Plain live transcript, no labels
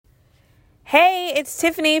Hey, it's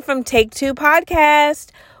Tiffany from Take Two Podcast.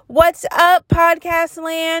 What's up, podcast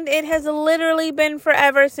land? It has literally been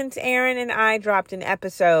forever since Aaron and I dropped an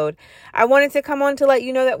episode. I wanted to come on to let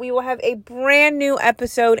you know that we will have a brand new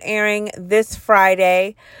episode airing this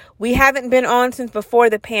Friday. We haven't been on since before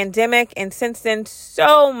the pandemic, and since then,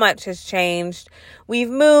 so much has changed. We've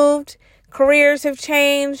moved, careers have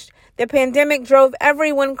changed. The pandemic drove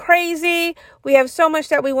everyone crazy. We have so much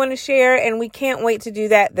that we want to share, and we can't wait to do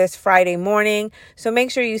that this Friday morning. So make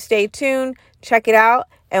sure you stay tuned, check it out,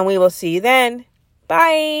 and we will see you then.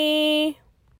 Bye.